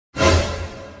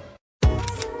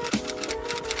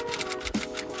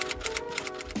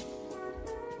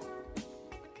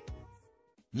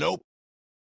Nope.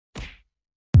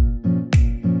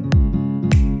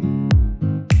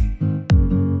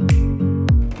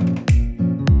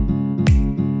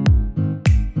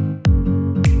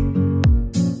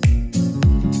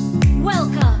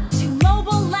 Welcome to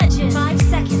Mobile Legends! 5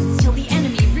 seconds till the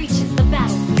enemy reaches the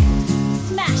battlefield.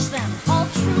 Smash them! All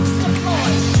troops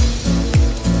deployed!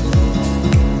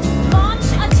 Launch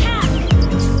attack!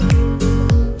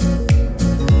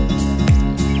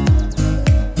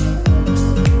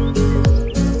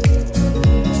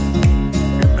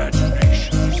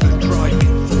 Imagination is the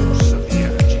driving force of the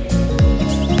energy.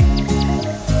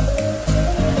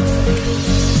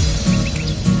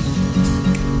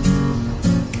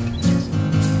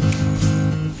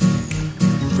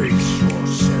 Face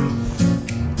yourself.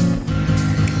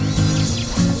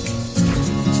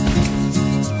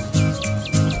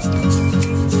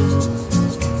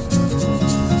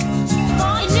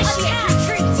 Initiate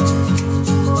retreat!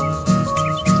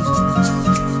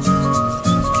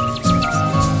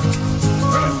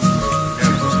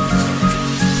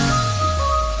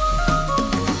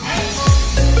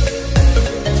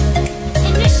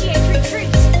 Initiate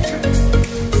retreat!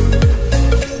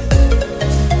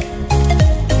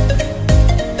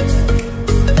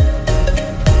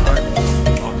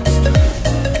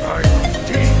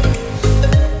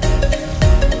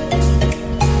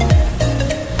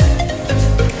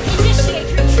 Initiate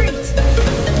retreat!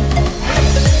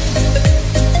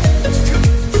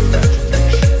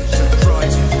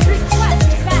 Request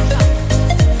backup!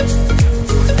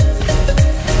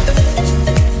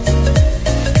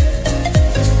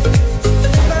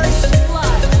 First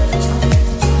blood!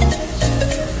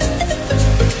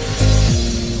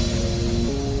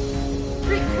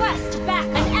 Request back!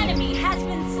 An enemy has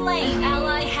been slain! An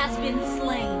ally has been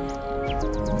slain!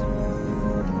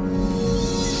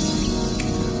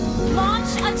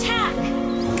 Launch attack!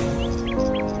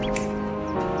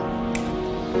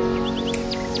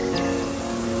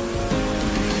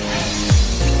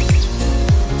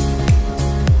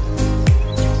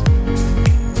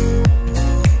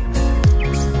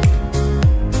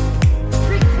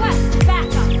 Request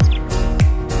backup!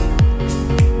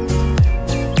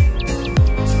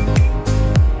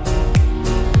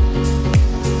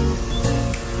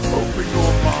 Open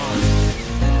your mind.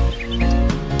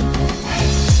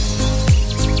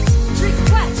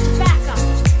 Request backup!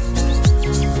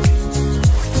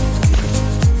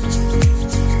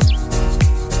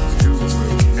 You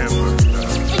will never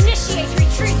learn. Initiate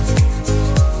retreat!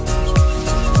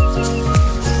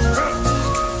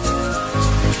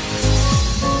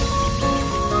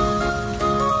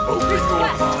 Open your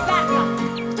Request mind. backup!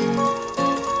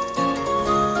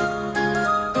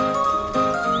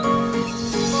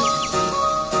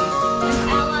 An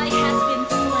ally has been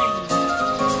slain.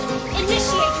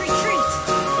 Initiate retreat!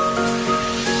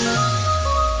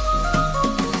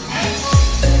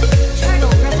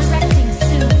 Turtle resurrecting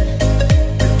soon.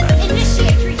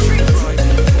 Initiate retreat!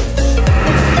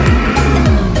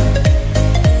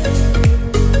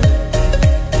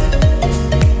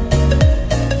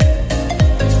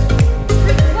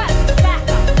 Request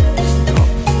backup!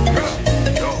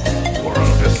 Or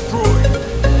I'll destroy you.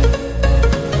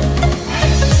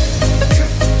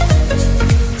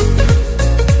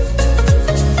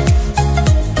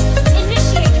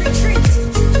 Initiate retreat!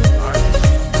 I'm a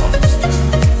monster.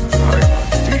 I'm a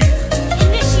demon.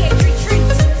 Initiate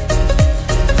retreat!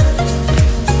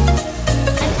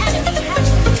 An enemy has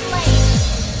been slain!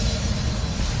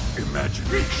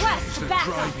 Imagination Request is the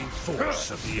backup. driving force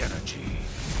of the energy.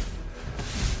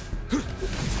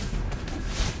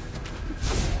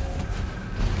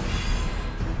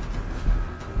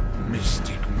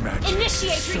 Mystic magic.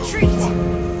 Initiate is so retreat.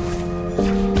 wonderful.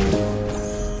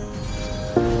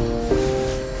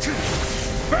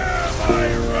 Bear my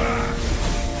wrath.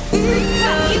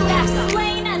 You have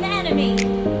slain an enemy!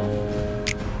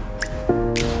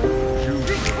 You will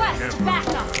Request never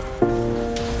backup!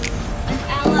 An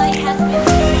ally has been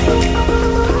slain!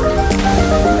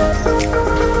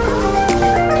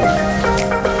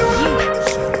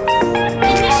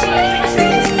 Initiate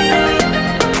retreat!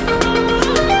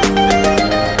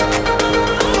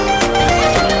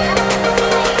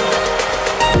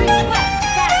 Request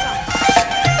backup!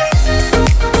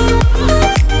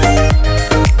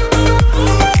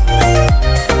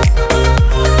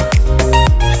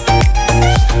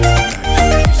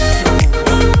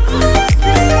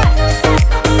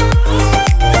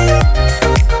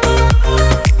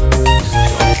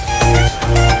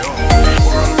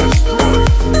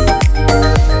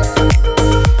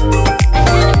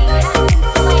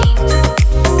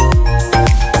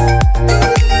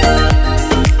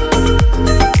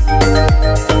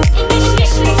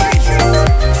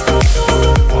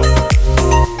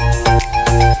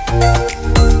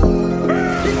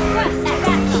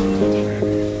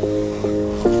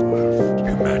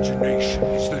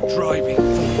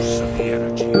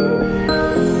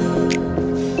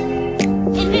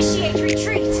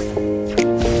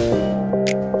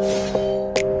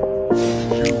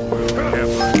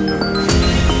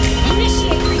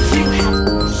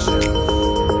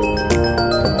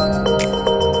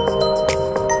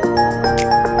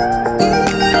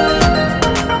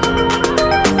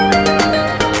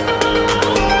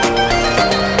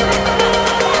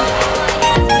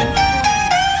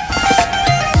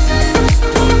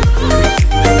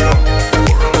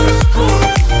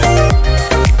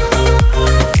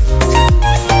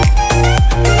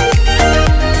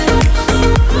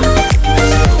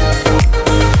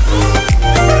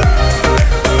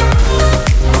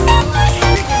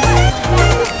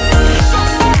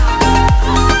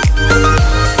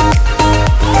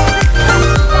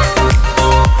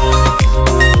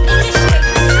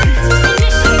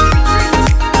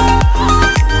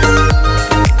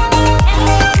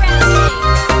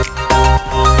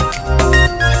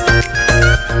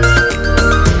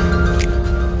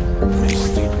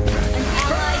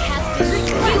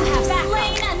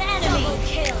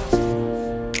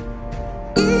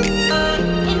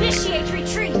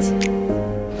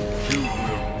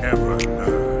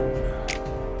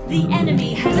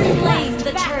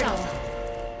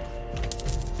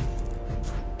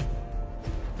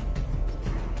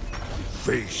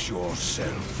 Brace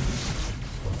yourself.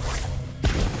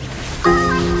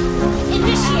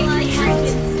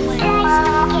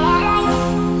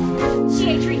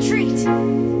 Initiate retreat.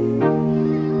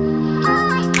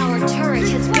 Our turret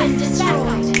has been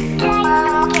destroyed.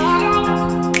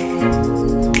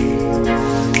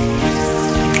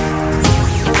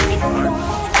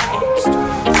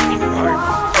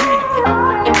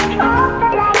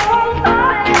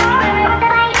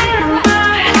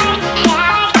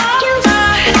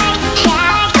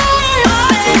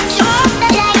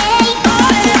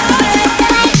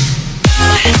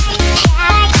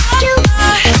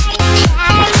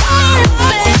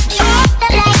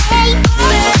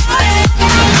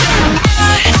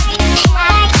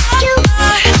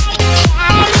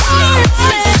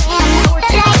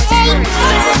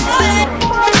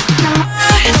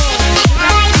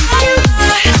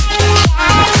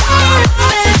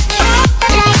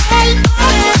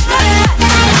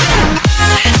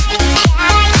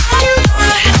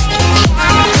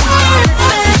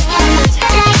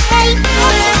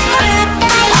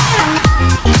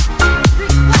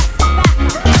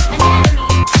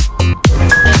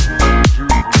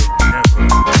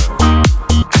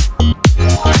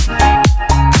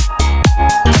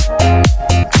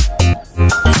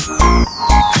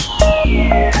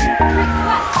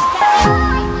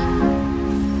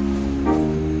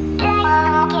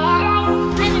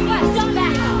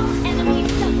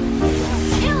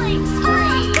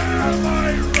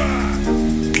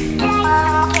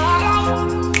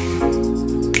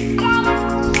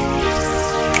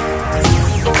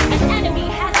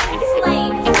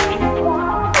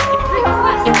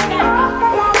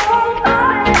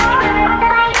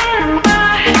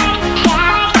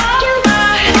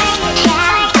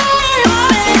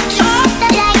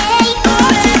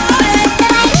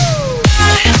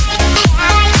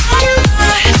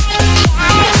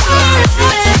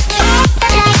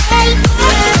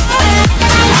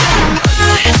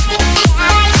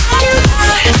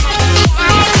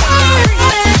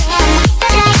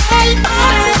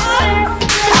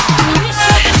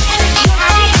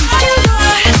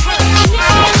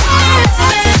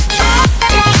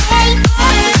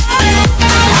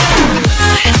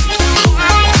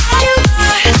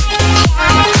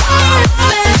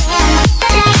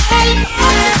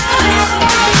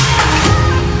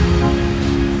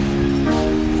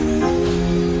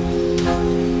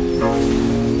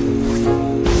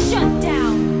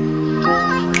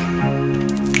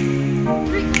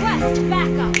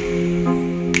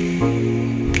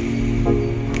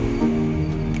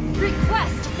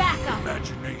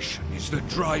 The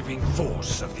driving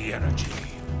force of the energy.